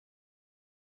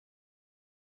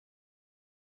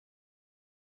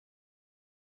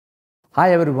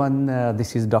Hi everyone,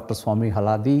 this is Dr. Swamy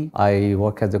Haladi. I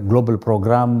work as a global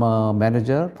program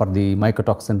manager for the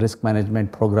mycotoxin risk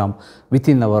management program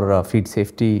within our feed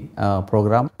safety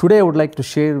program. Today I would like to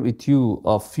share with you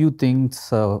a few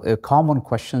things, common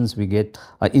questions we get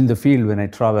in the field when I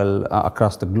travel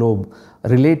across the globe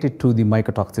related to the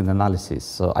mycotoxin analysis.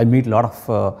 So I meet a lot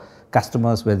of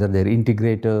customers, whether they're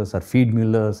integrators or feed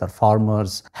millers or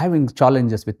farmers, having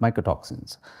challenges with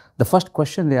mycotoxins. The first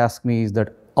question they ask me is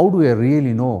that, how do I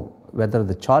really know whether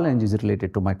the challenge is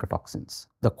related to mycotoxins?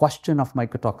 The question of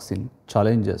mycotoxin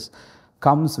challenges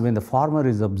comes when the farmer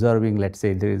is observing, let's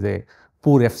say there is a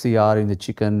poor FCR in the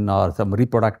chicken or some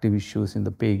reproductive issues in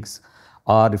the pigs,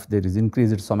 or if there is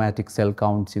increased somatic cell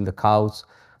counts in the cows.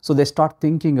 So they start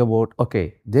thinking about,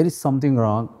 okay, there is something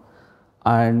wrong,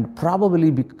 and probably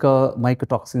because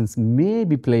mycotoxins may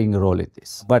be playing a role in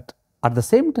this. But at the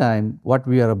same time, what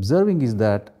we are observing is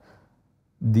that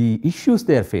the issues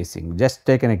they are facing, just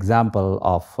take an example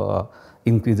of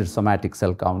increased somatic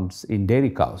cell counts in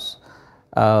dairy cows.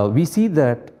 We see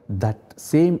that that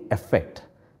same effect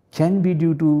can be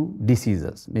due to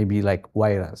diseases, maybe like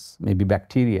virus, maybe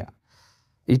bacteria.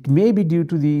 It may be due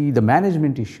to the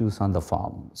management issues on the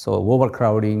farm, so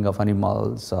overcrowding of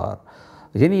animals or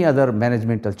any other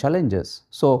managemental challenges.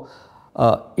 So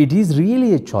it is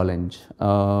really a challenge,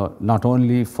 not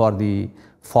only for the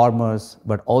farmers,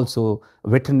 but also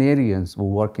veterinarians who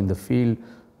work in the field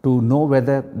to know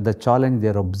whether the challenge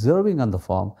they're observing on the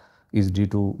farm is due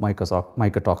to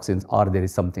mycotoxins or there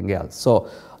is something else. So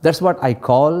that's what I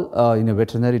call, in a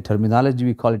veterinary terminology,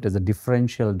 we call it as a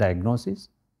differential diagnosis.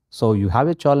 So you have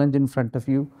a challenge in front of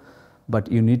you,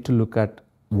 but you need to look at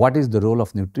what is the role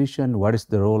of nutrition, what is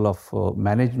the role of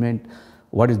management,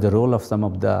 what is the role of some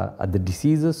of the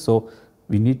diseases. So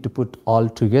we need to put all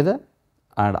together.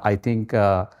 And I think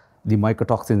the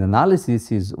mycotoxin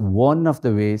analysis is one of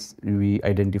the ways we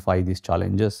identify these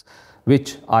challenges,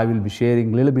 which I will be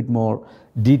sharing a little bit more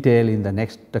detail in the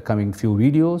next coming few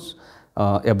videos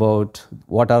about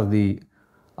what are the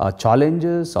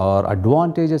challenges or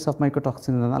advantages of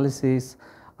mycotoxin analysis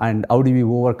and how do we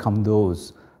overcome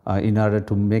those in order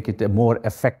to make it a more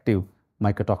effective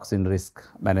mycotoxin risk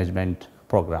management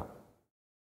program.